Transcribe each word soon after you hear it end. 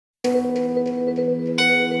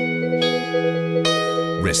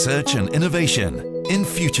research and innovation in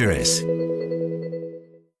Futuris.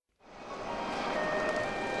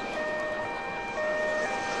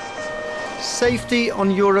 Safety on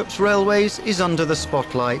Europe's railways is under the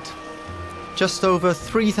spotlight. Just over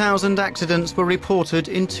 3,000 accidents were reported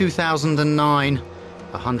in 2009.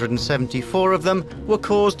 174 of them were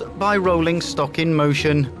caused by rolling stock in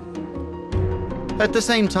motion. At the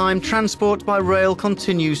same time, transport by rail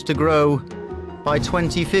continues to grow. By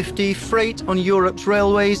 2050, freight on Europe's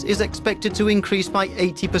railways is expected to increase by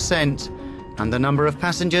 80%, and the number of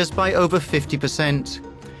passengers by over 50%.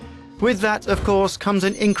 With that, of course, comes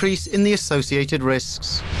an increase in the associated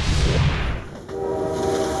risks.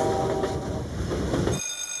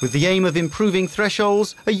 With the aim of improving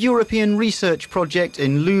thresholds, a European research project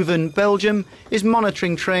in Leuven, Belgium, is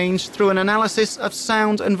monitoring trains through an analysis of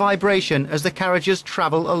sound and vibration as the carriages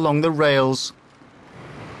travel along the rails.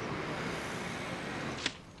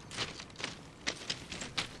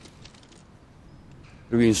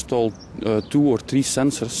 We installed 2 or 3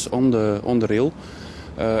 sensors on the rail.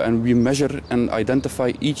 And we measure and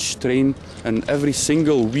identify each train, and every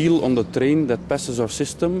single wheel on the train that passes our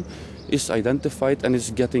system is identified and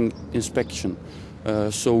is getting inspection.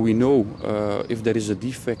 So we know if there is a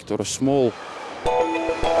defect or a small.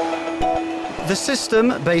 The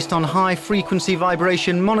system, based on high-frequency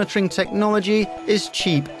vibration monitoring technology, is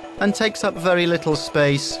cheap and takes up very little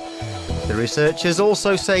space. The researchers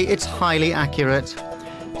also say it's highly accurate.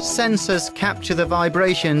 Sensors capture the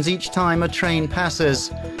vibrations each time a train passes.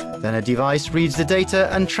 Then a device reads the data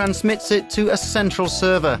and transmits it to a central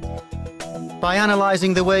server. By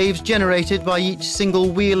analysing the waves generated by each single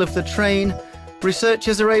wheel of the train,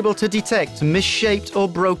 researchers are able to detect misshaped or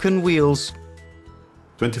broken wheels.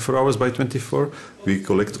 24 hours by 24, we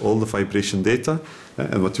collect all the vibration data,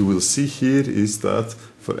 and what you will see here is that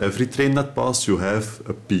for every train that passes, you have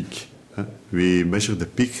a peak. We measure the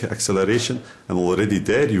peak acceleration, and already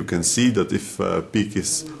there you can see that if peak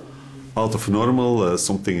is out of normal,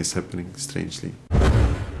 something is happening strangely.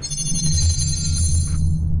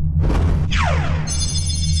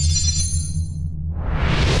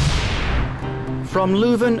 From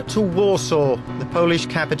Leuven to Warsaw, the Polish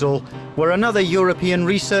capital, where another European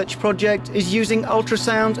research project is using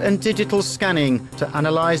ultrasound and digital scanning to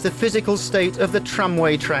analyse the physical state of the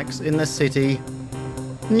tramway tracks in the city.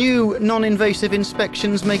 New non-invasive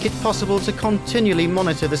inspections make it possible to continually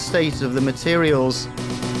monitor the state of the materials.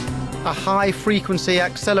 A high-frequency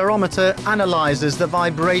accelerometer analyses the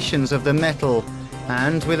vibrations of the metal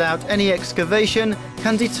and, without any excavation,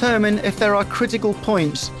 can determine if there are critical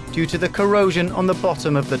points due to the corrosion on the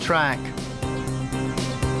bottom of the track.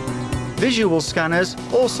 Visual scanners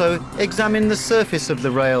also examine the surface of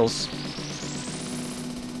the rails.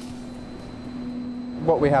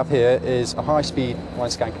 What we have here is a high-speed line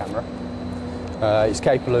scan camera. It's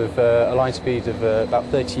capable of a line speed of about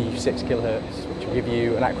 36 kilohertz, which will give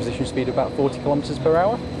you an acquisition speed of about 40 kilometers per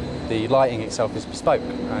hour. The lighting itself is bespoke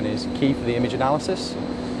and is key for the image analysis.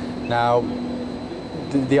 Now,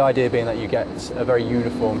 the idea being that you get a very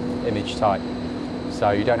uniform image type, so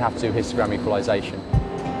you don't have to do histogram equalization.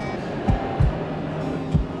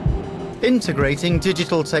 Integrating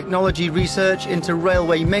digital technology research into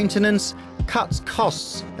railway maintenance cuts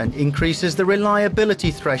costs and increases the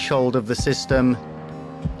reliability threshold of the system.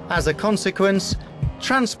 As a consequence,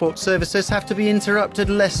 transport services have to be interrupted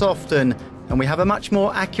less often, and we have a much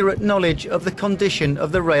more accurate knowledge of the condition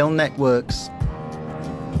of the rail networks.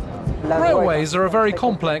 Railways are a very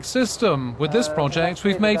complex system. With this project,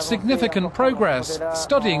 we've made significant progress,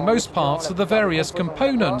 studying most parts of the various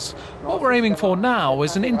components. What we're aiming for now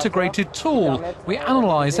is an integrated tool. We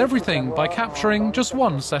analyse everything by capturing just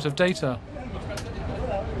one set of data.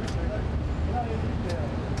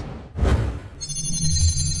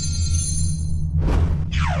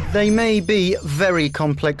 They may be very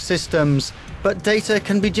complex systems, but data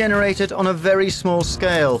can be generated on a very small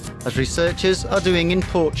scale, as researchers are doing in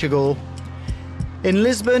Portugal. In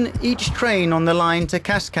Lisbon, each train on the line to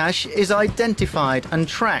Cascais is identified and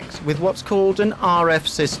tracked with what's called an RF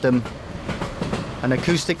system. An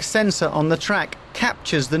acoustic sensor on the track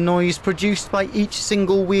captures the noise produced by each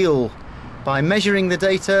single wheel. By measuring the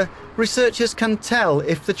data, researchers can tell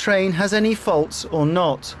if the train has any faults or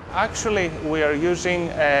not. Actually, we are using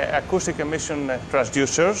acoustic emission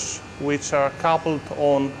transducers, which are coupled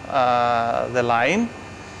on the line.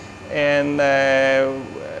 And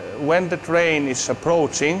when the train is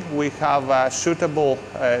approaching, we have a suitable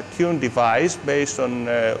tune device based on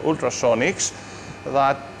ultrasonics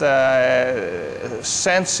that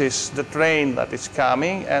senses the train that is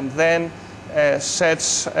coming and then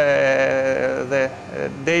sets the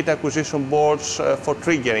data acquisition boards for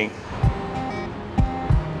triggering.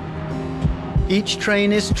 Each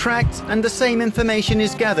train is tracked and the same information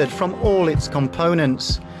is gathered from all its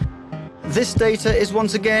components. This data is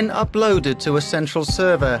once again uploaded to a central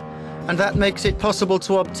server, and that makes it possible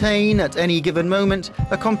to obtain at any given moment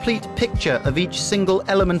a complete picture of each single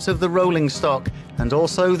element of the rolling stock and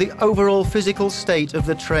also the overall physical state of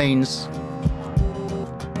the trains.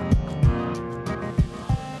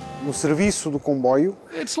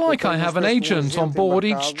 It's like I have an agent on board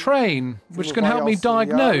each train, which can help me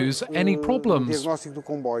diagnose any problems. If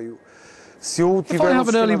I have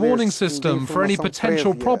an early warning system for any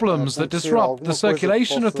potential problems that disrupt the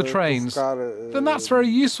circulation of the trains, then that's very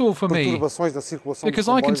useful for me, because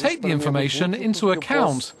I can take the information into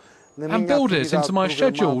account and build it into my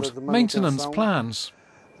scheduled maintenance plans.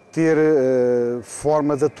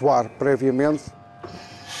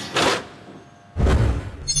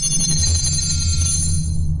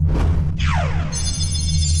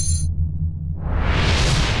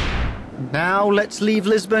 Now let's leave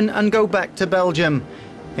Lisbon and go back to Belgium.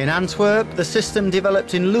 In Antwerp, the system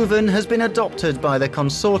developed in Leuven has been adopted by the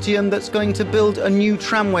consortium that's going to build a new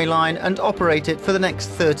tramway line and operate it for the next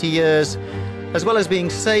 30 years. As well as being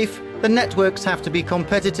safe, the networks have to be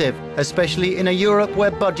competitive, especially in a Europe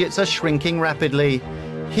where budgets are shrinking rapidly.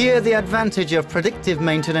 Here, the advantage of predictive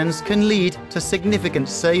maintenance can lead to significant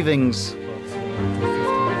savings.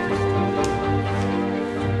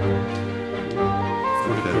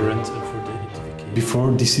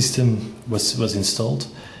 Before this system was installed,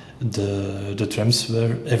 the trams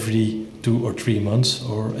were every 2 or 3 months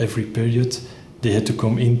or every period they had to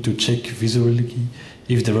come in to check visually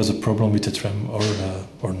if there was a problem with the tram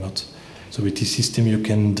or not. So with this system you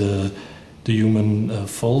can the human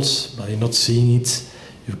faults by not seeing it,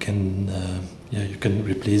 you can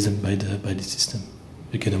replace them by the system.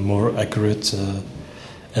 You get a more accurate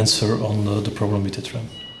answer on the problem with the tram.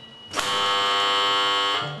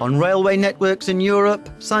 On railway networks in Europe,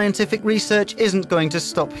 scientific research isn't going to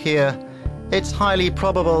stop here. It's highly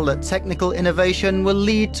probable that technical innovation will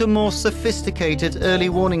lead to more sophisticated early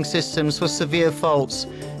warning systems for severe faults,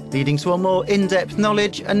 leading to a more in-depth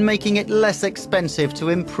knowledge and making it less expensive to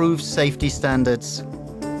improve safety standards.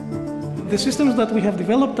 The systems that we have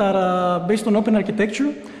developed are based on open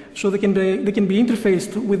architecture, so they can be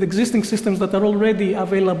interfaced with existing systems that are already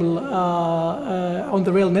available on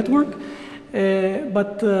the rail network.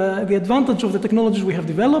 But the advantage of the technologies we have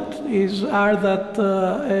developed are that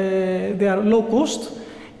they are low cost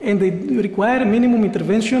and they require minimum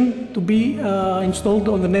intervention to be installed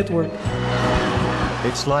on the network.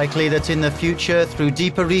 It's likely that in the future, through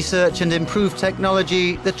deeper research and improved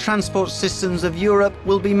technology, the transport systems of Europe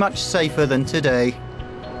will be much safer than today.